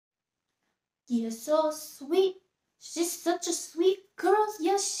You're so sweet. She's such a sweet girl.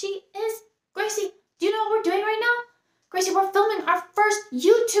 Yes, she is. Gracie, do you know what we're doing right now? Gracie, we're filming our first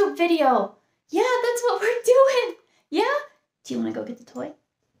YouTube video. Yeah, that's what we're doing. Yeah? Do you want to go get the toy? Do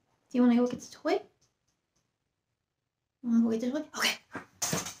you want to go get the toy? You want to go get the toy? Okay.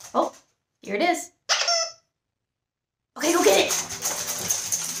 Oh, here it is. Okay, go get it.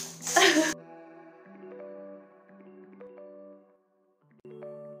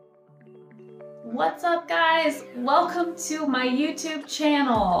 What's up, guys? Welcome to my YouTube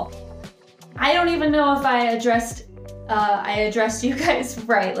channel. I don't even know if I addressed you guys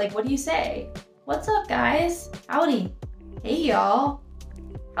right. Like, what do you say? What's up, guys? Howdy. Hey, y'all.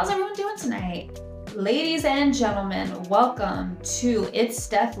 How's everyone doing tonight? Ladies and gentlemen, welcome to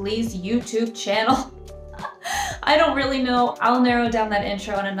itsstephlee's YouTube channel. I don't really know. I'll narrow down that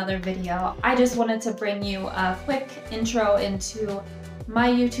intro in another video. I just wanted to bring you a quick intro into my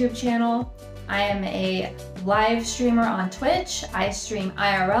YouTube channel. I am a live streamer on Twitch. I stream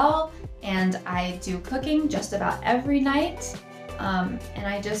IRL and I do cooking just about every night. And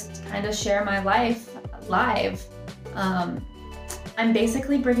I just kind of share my life live. I'm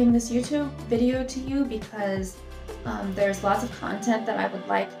basically bringing this YouTube video to you because there's lots of content that I would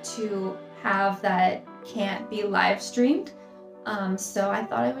like to have that can't be live streamed. So I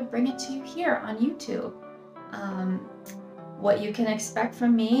thought I would bring it to you here on YouTube. What you can expect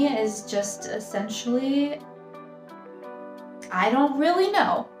from me is just essentially, I don't really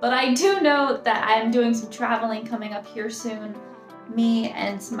know, but I do know that I'm doing some traveling coming up here soon. Me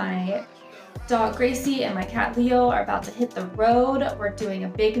and my dog Gracie and my cat Leo are about to hit the road. We're doing a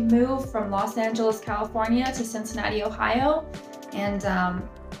big move from Los Angeles, California to Cincinnati, Ohio. And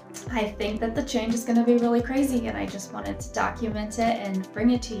I think that the change is going to be really crazy, and I just wanted to document it and bring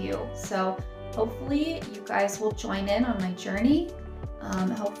it to you. So hopefully you guys will join in on my journey.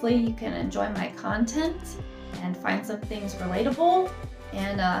 Hopefully you can enjoy my content and find some things relatable.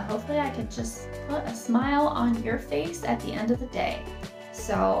 And hopefully I can just put a smile on your face at the end of the day.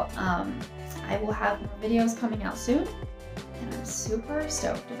 So I will have more videos coming out soon, and I'm super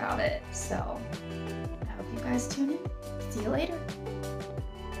stoked about it. So I hope you guys tune in. See you later.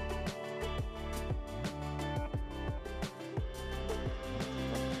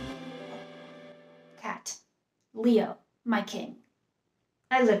 Cat, Leo, my king,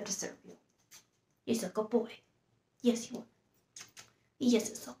 I live to serve you. He's a good boy. Yes, you are. Yes,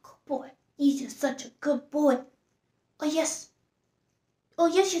 it's a good boy. He's just such a good boy. Oh, yes. Oh,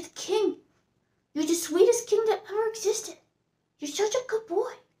 yes, you're the king. You're the sweetest king that ever existed. You're such a good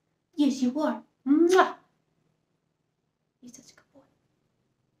boy. Yes, you are. Mwah.